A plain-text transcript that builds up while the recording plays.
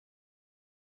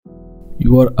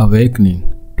You are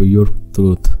awakening to your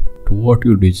truth, to what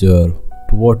you deserve,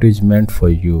 to what is meant for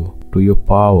you, to your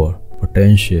power,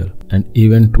 potential, and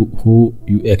even to who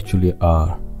you actually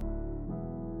are.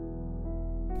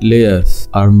 Layers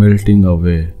are melting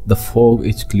away, the fog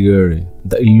is clearing,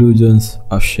 the illusions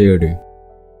are shading.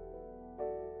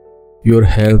 Your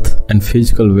health and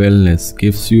physical wellness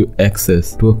gives you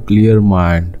access to a clear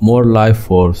mind, more life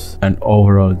force, and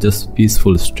overall just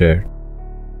peaceful state.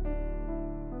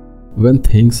 When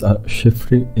things are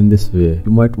shifting in this way,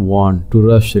 you might want to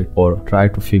rush it or try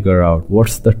to figure out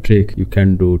what's the trick you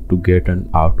can do to get an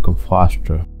outcome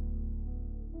faster.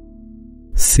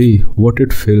 See what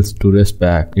it feels to rest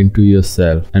back into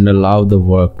yourself and allow the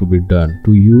work to be done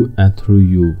to you and through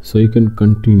you so you can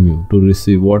continue to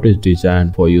receive what is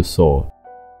designed for your soul.